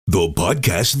The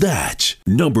podcast that,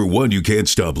 number one, you can't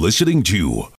stop listening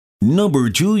to. Number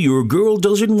two, your girl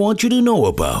doesn't want you to know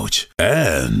about.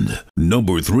 And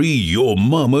number three, your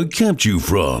mama kept you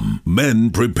from. Men,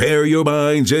 prepare your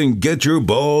minds and get your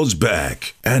balls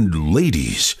back. And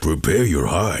ladies, prepare your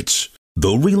hearts.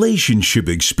 The Relationship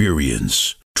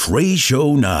Experience. Trey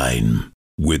Show 9.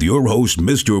 With your host,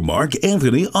 Mr. Mark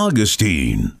Anthony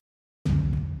Augustine.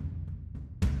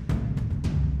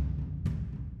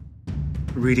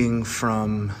 Reading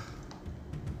from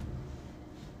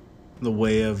The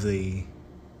Way of the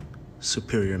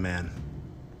Superior Man.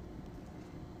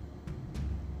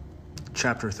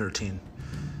 Chapter 13.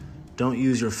 Don't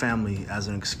use your family as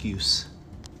an excuse.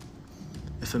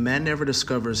 If a man never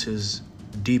discovers his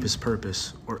deepest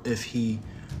purpose, or if he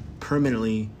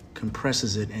permanently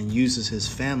compresses it and uses his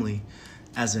family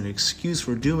as an excuse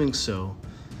for doing so,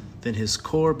 then his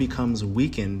core becomes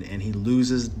weakened and he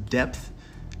loses depth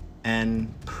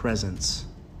and presence.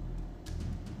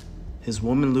 His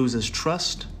woman loses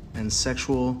trust and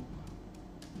sexual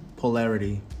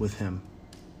polarity with him.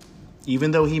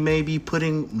 Even though he may be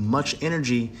putting much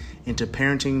energy into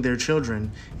parenting their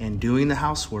children and doing the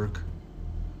housework,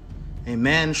 a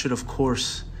man should, of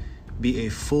course, be a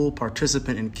full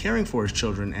participant in caring for his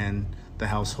children and the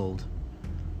household.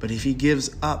 But if he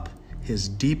gives up his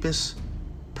deepest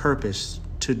purpose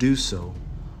to do so,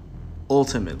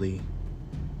 ultimately,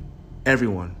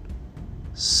 everyone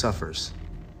suffers.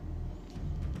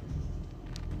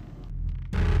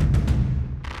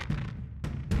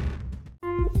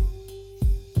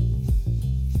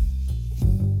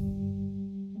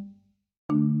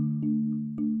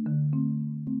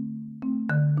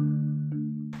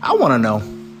 I want to know,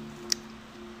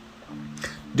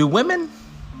 do women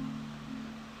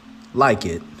like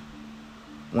it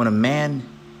when a man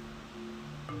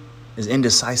is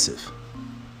indecisive?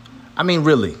 I mean,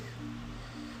 really,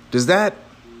 does that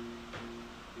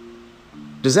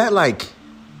like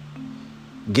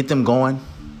get them going?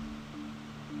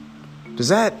 Does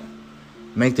that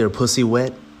make their pussy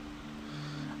wet?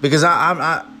 Because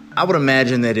I would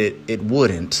imagine that it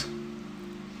wouldn't,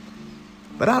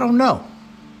 but I don't know.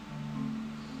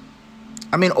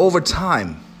 I mean, over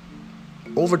time,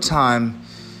 the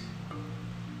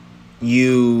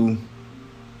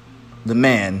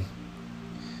man,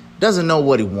 doesn't know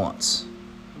what he wants.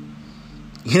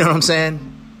 You know what I'm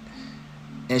saying?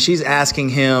 And she's asking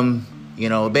him,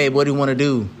 babe, what do you want to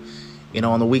do,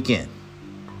 on the weekend?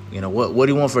 What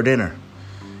do you want for dinner?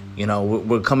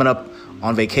 We're coming up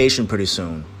on vacation pretty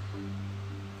soon.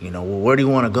 Where do you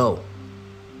want to go?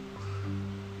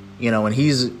 And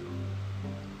he's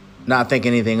not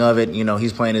thinking anything of it.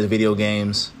 He's playing his video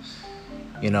games,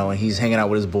 and he's hanging out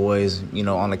with his boys,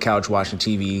 on the couch watching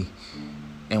TV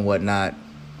and whatnot.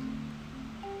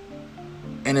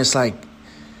 And it's like,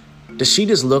 does she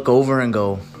just look over and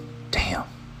go, damn,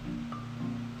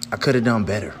 I could have done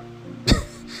better?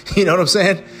 You know what I'm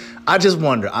saying? I just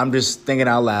wonder. I'm just thinking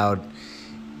out loud.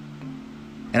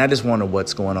 And I just wonder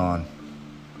what's going on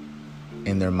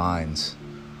in their minds.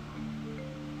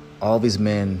 All these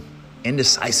men,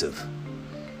 indecisive,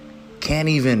 can't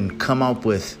even come up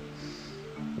with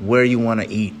where you want to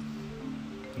eat,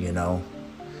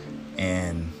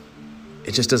 and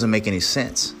it just doesn't make any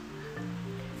sense.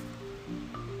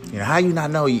 How you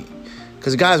not know?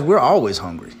 Because guys, we're always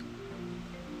hungry.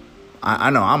 I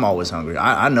know I'm always hungry.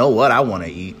 I know what I want to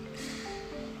eat,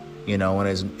 and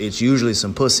it's usually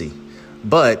some pussy,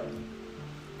 but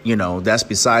that's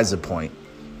besides the point.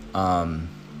 But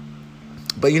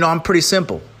I'm pretty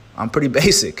simple. I'm pretty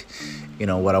basic,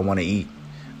 what I want to eat.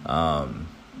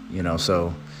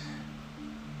 So,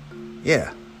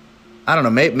 yeah. I don't know.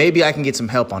 Maybe I can get some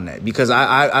help on that, because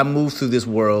I move through this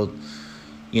world,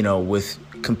 with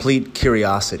complete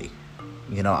curiosity.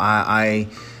 I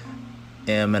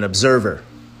am an observer.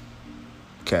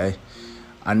 Okay.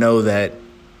 I know that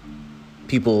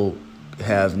people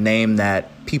have named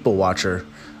that people watcher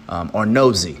or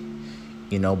nosy.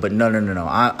 But no.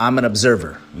 I'm an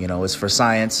observer. It's for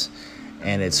science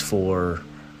and it's for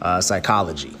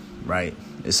psychology, right?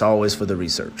 It's always for the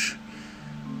research.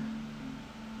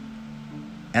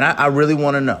 And I really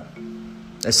want to know.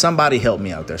 If somebody help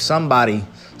me out there. Somebody,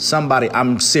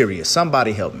 I'm serious.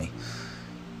 Somebody help me.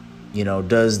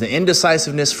 Does the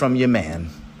indecisiveness from your man,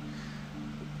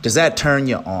 does that turn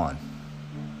you on?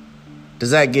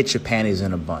 Does that get your panties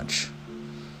in a bunch?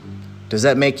 Does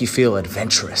that make you feel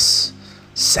adventurous,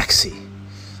 sexy,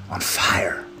 on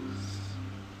fire?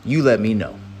 You let me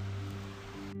know.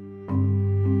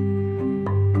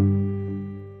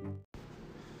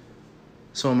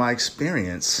 So in my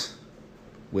experience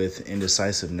with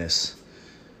indecisiveness,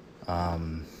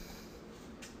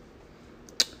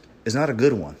 is not a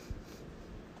good one.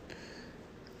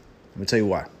 Let me tell you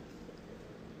why.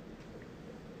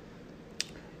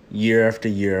 Year after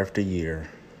year after year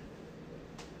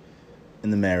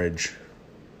in the marriage,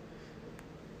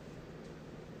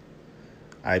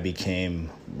 I became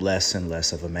less and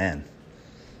less of a man.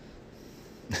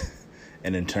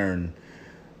 And in turn,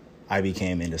 I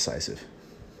became indecisive.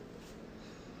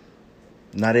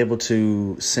 Not able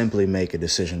to simply make a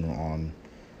decision on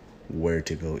where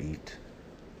to go eat.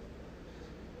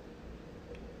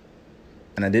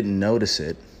 And I didn't notice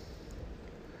it,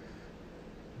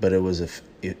 but it was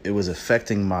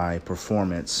affecting my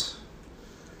performance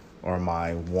or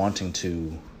my wanting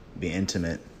to be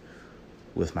intimate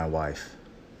with my wife.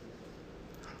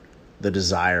 The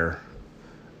desire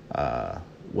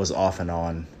was off and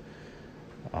on.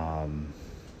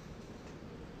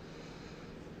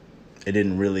 It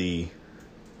didn't really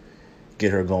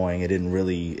get her going. It didn't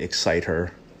really excite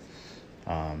her.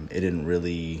 It didn't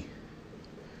really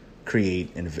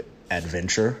create an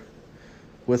adventure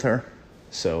with her.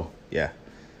 So, yeah,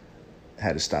 I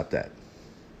had to stop that.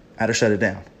 I had to shut it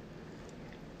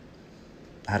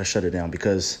down.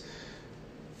 Because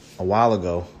a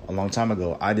long time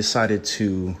ago, I decided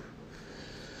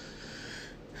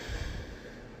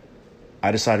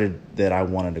that I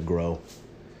wanted to grow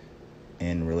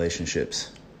in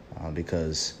relationships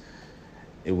because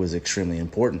it was extremely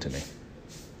important to me.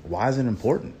 Why is it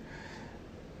important?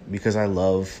 Because I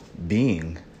love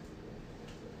being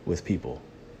with people.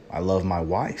 I love my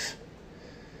wife.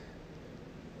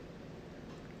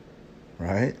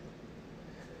 Right?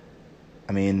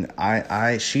 I mean,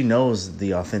 she knows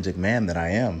the authentic man that I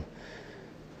am.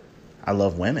 I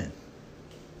love women.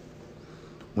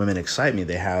 Women excite me.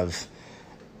 They have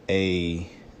an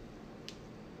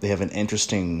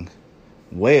interesting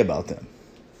way about them.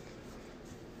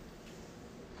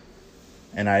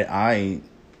 And I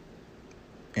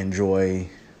enjoy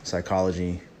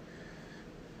psychology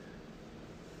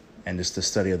and just the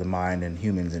study of the mind and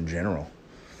humans in general.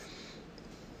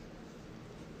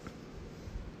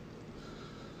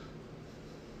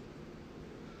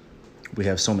 We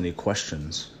have so many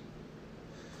questions.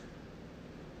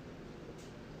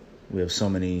 We have so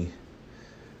many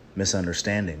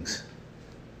misunderstandings.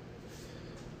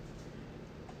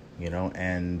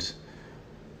 And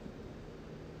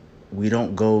we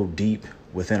don't go deep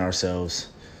within ourselves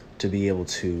to be able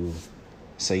to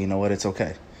say, you know what, it's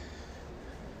okay.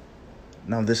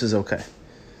 No, this is okay.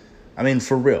 I mean,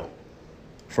 for real.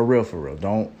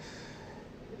 Don't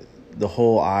the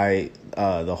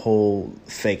whole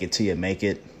fake it till you make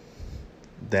it,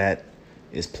 that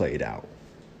is played out.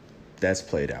 That's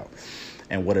played out.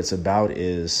 And what it's about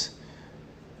is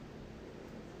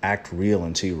act real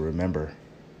until you remember.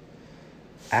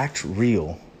 Act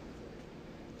real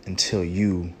until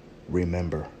you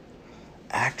remember.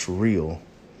 Act real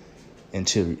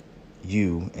until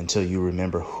you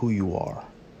remember who you are.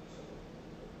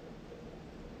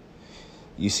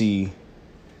 You see,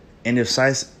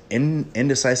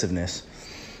 indecisiveness,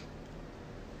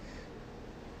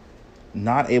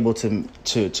 not able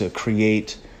to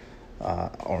create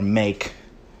or make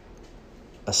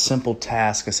a simple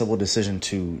task, a simple decision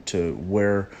to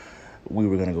where we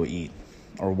were going to go eat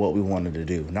or what we wanted to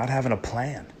do, not having a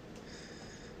plan.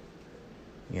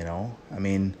 I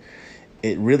mean,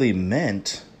 it really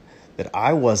meant that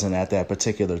I wasn't at that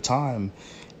particular time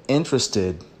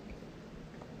interested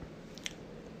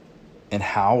in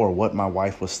how or what my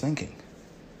wife was thinking.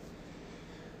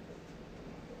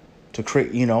 To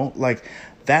create,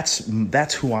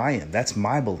 that's who I am. That's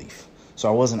my belief. So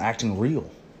I wasn't acting real.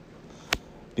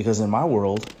 Because in my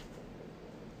world,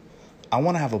 I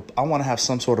want to have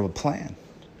some sort of a plan.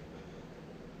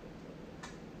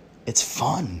 It's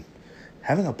fun.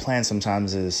 Having a plan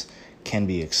sometimes can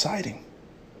be exciting.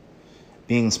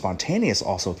 Being spontaneous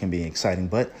also can be exciting,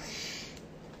 but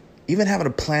even having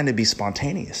a plan to be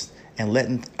spontaneous and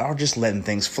letting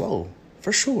things flow,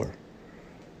 for sure.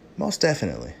 Most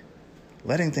definitely.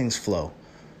 Letting things flow.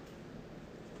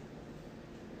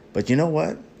 But you know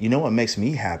what? You know what makes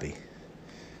me happy?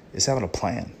 Is having a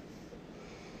plan.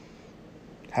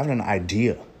 Having an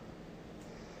idea.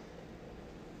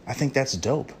 I think that's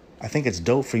dope. I think it's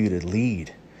dope for you to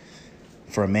lead.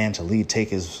 For a man to lead, take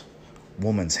his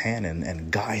woman's hand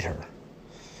and guide her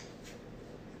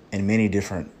in many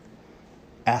different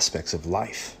aspects of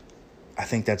life. I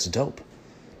think that's dope.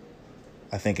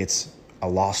 I think it's a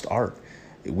lost art.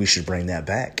 We should bring that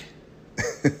back.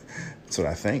 That's what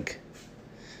I think.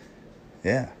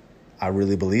 Yeah, I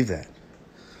really believe that.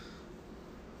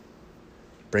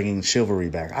 Bringing chivalry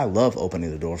back. I love opening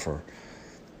the door for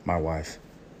my wife.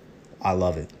 I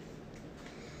love it.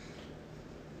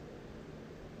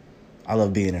 I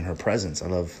love being in her presence. I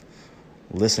love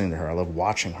listening to her. I love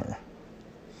watching her.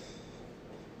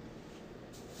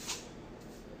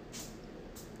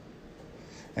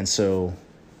 And so,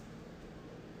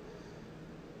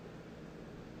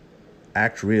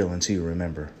 act real until you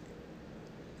remember.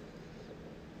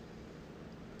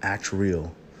 Act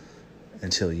real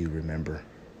until you remember.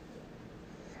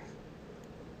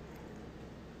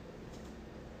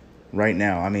 Right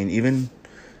now, I mean, even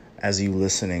as you are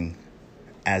listening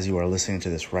to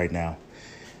this right now,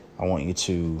 I want you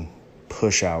to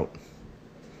push out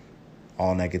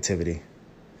all negativity,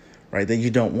 right? That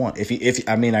you don't want.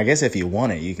 I guess if you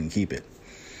want it, you can keep it.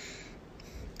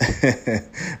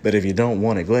 But if you don't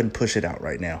want it, go ahead and push it out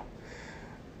right now.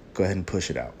 Go ahead and push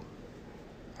it out.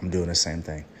 I'm doing the same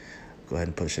thing. Go ahead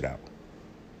and push it out.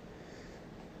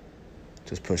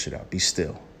 Just push it out. Be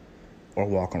still. Or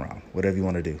walk around. Whatever you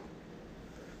want to do.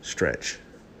 Stretch.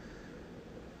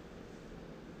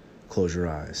 Close your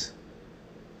eyes.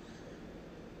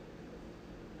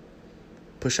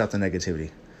 Push out the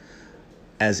negativity.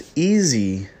 As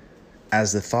easy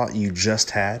as the thought you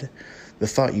just had, the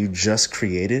thought you just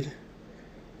created,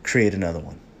 create another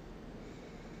one.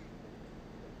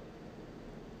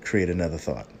 Create another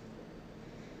thought.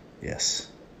 Yes.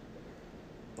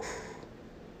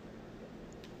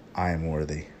 I am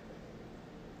worthy.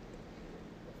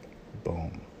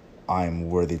 Boom. I am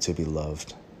worthy to be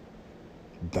loved.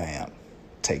 Bam.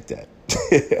 Take that.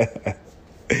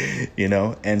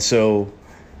 And so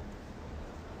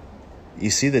you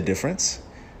see the difference?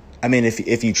 I mean,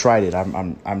 if you tried it,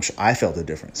 I felt the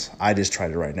difference. I just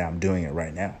tried it right now. I'm doing it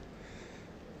right now.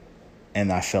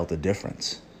 And I felt the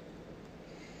difference.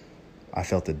 I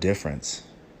felt the difference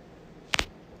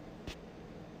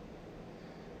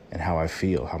in how I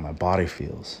feel, how my body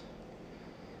feels.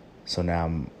 So now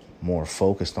I'm more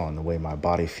focused on the way my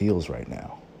body feels right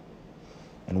now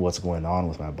and what's going on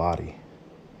with my body.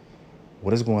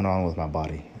 What is going on with my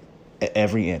body?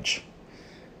 Every inch.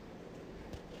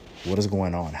 What is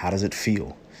going on? How does it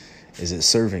feel? Is it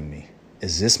serving me?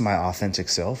 Is this my authentic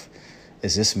self?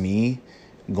 Is this me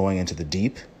going into the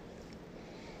deep?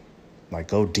 Like,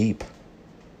 go deep.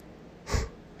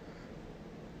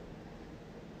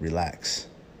 Relax.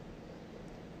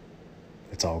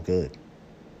 It's all good.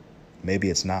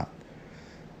 Maybe it's not.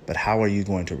 But how are you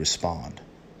going to respond?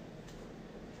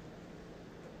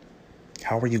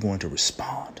 How are you going to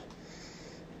respond?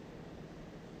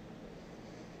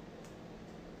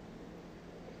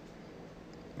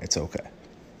 It's okay.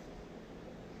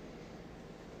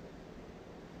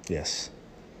 Yes.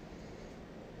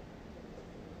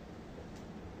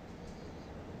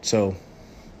 So,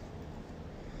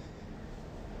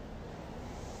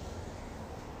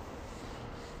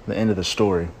 the end of the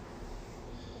story,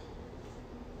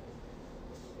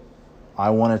 I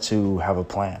wanted to have a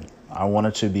plan. I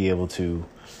wanted to be able to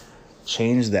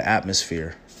change the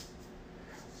atmosphere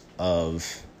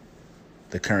of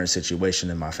the current situation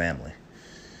in my family.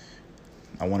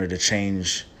 I wanted to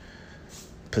change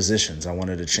positions. I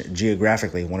wanted to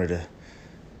geographically wanted to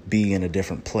be in a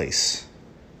different place.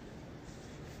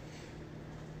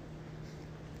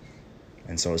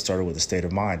 And so it started with a state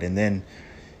of mind. And then,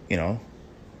 I'm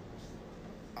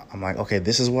like, okay,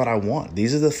 this is what I want.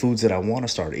 These are the foods that I want to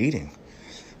start eating.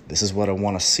 This is what I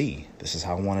want to see. This is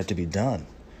how I want it to be done.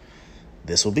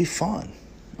 This will be fun.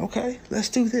 Okay, let's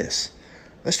do this.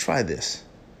 Let's try this.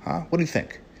 Huh? What do you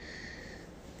think?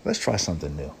 Let's try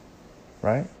something new,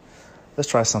 right? Let's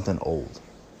try something old.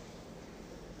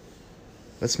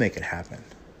 Let's make it happen.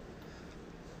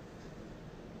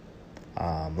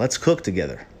 Let's cook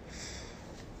together.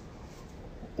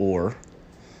 Or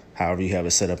however you have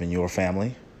it set up in your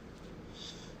family.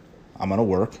 I'm going to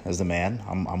work as the man.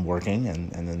 I'm working,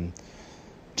 and then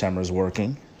Tamara's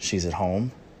working. She's at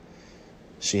home.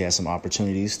 She has some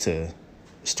opportunities to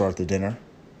start the dinner,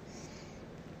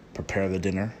 prepare the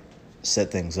dinner,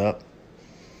 set things up.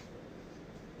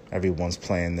 Everyone's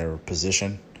playing their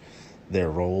position, their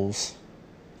roles,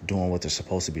 doing what they're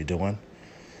supposed to be doing,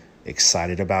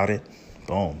 excited about it.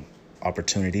 Boom,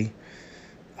 opportunity.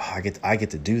 I get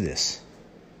to do this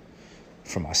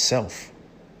for myself.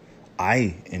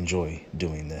 I enjoy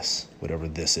doing this, whatever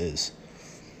this is.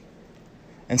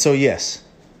 And so, yes,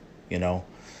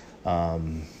 I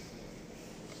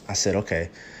said, okay,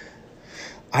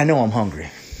 I know I'm hungry.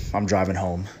 I'm driving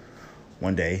home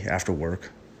one day after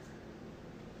work.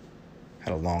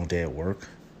 Had a long day at work.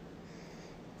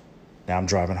 Now I'm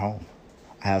driving home.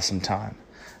 I have some time.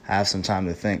 I have some time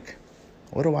to think.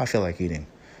 What do I feel like eating?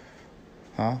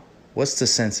 Huh? What's the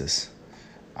census?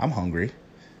 I'm hungry.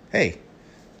 Hey,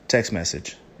 text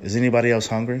message. Is anybody else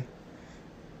hungry?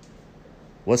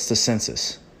 What's the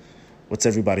census? What's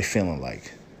everybody feeling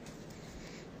like?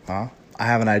 Huh? I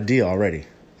have an idea already.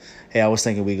 Hey, I was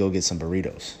thinking we go get some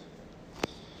burritos.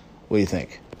 What do you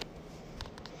think?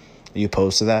 Are you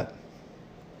opposed to that?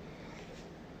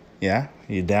 Yeah?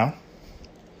 You down?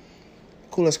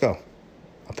 Cool, let's go.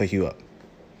 I'll pick you up.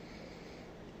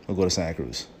 We'll go to Santa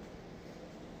Cruz.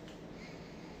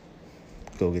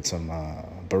 Go get some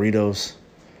burritos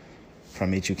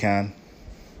from Michoacan.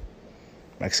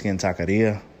 Mexican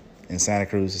Taqueria in Santa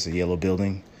Cruz. It's a yellow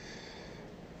building.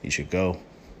 You should go.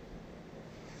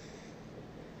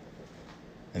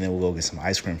 And then we'll go get some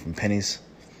ice cream from Penny's.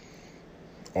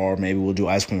 Or maybe we'll do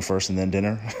ice cream first and then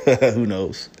dinner. Who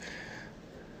knows?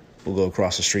 We'll go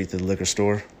across the street to the liquor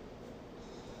store.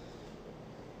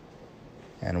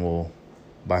 And we'll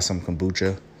buy some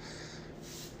kombucha.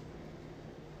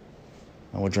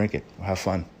 And we'll drink it. We'll have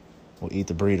fun. We'll eat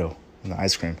the burrito and the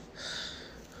ice cream.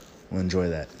 We'll enjoy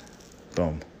that.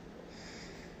 Boom.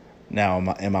 Now,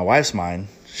 in my wife's mind,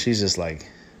 she's just like,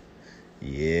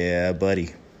 yeah, buddy.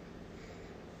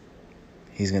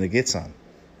 He's going to get some.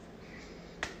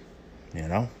 You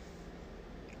know?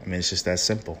 I mean, it's just that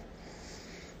simple.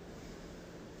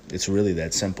 It's really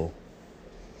that simple.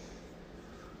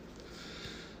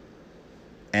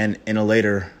 And in a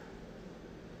later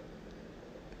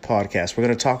podcast, we're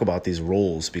going to talk about these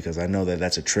roles because I know that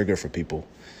that's a trigger for people.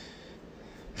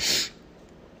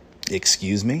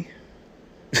 Excuse me?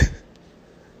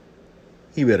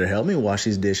 You better help me wash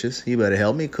these dishes. You better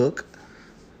help me cook.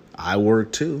 I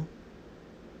work too.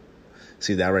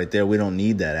 See that right there? We don't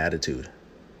need that attitude.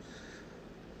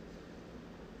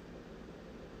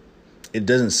 It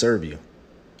doesn't serve you.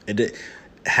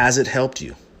 Has it helped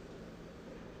you?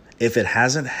 If it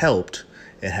hasn't helped,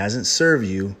 it hasn't served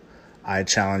you, I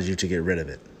challenge you to get rid of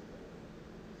it.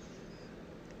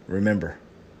 Remember.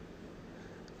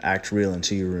 Act real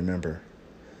until you remember.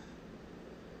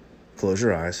 Close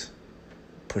your eyes.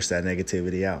 Push that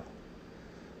negativity out.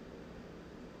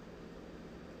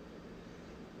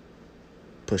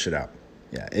 Push it out.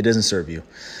 Yeah, it doesn't serve you.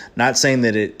 Not saying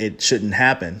that it shouldn't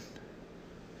happen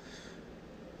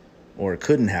or it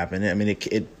couldn't happen. I mean,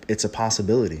 it's a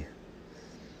possibility.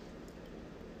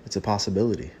 It's a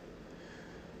possibility.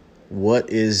 What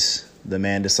is the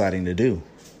man deciding to do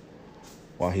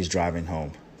while he's driving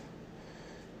home?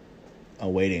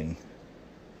 Awaiting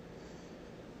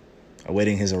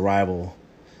his arrival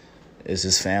is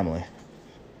his family.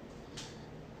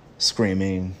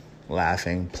 Screaming,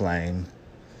 laughing, playing,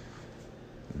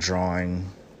 drawing,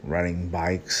 riding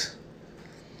bikes.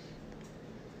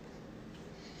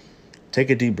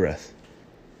 Take a deep breath.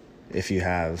 If you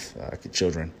have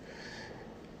children,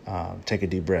 take a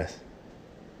deep breath.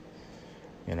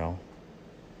 You know,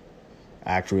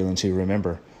 act real until you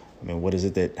remember. I mean, what is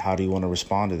it how do you want to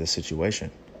respond to this situation?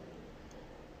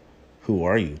 Who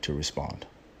are you to respond?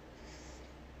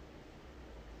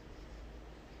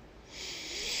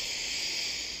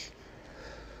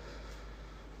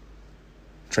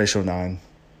 Trey Show 9.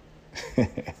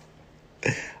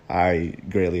 I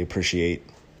greatly appreciate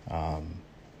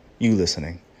you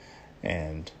listening,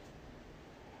 and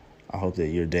I hope that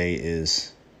your day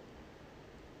is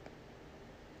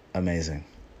amazing.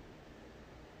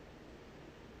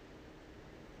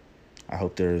 I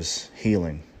hope there's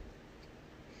healing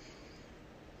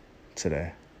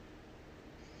today.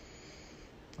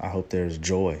 I hope there's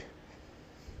joy,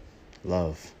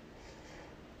 love.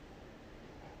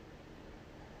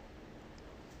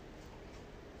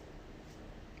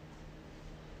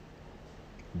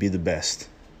 Be the best.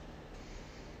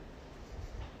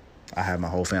 I have my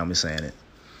whole family saying it.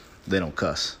 They don't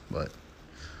cuss, but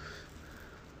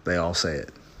they all say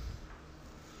it.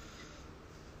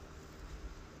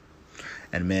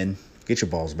 And men, get your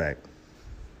balls back.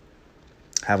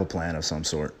 Have a plan of some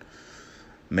sort.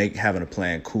 Make having a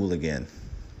plan cool again.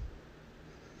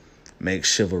 Make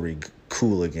chivalry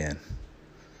cool again.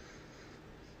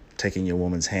 Taking your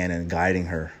woman's hand and guiding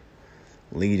her,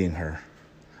 leading her.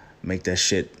 Make that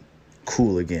shit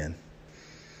cool again.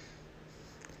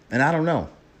 And I don't know.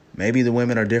 Maybe the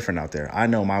women are different out there. I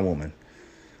know my woman.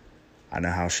 I know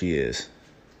how she is.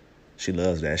 She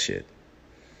loves that shit.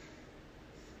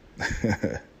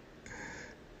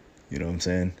 You know what I'm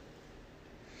saying?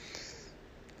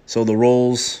 So the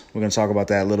roles, we're going to talk about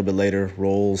that a little bit later.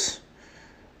 Roles,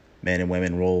 men and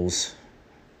women roles.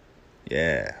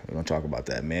 Yeah, we're going to talk about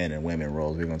that. Men and women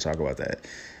roles. We're going to talk about that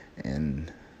in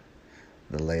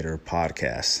the later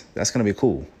podcast. That's going to be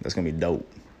cool. That's going to be dope.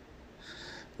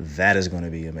 That is going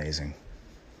to be amazing.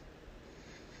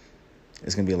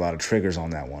 There's going to be a lot of triggers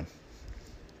on that one.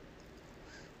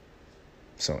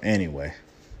 So anyway,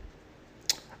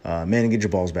 men, get your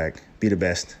balls back. Be the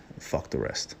best. Fuck the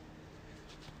rest.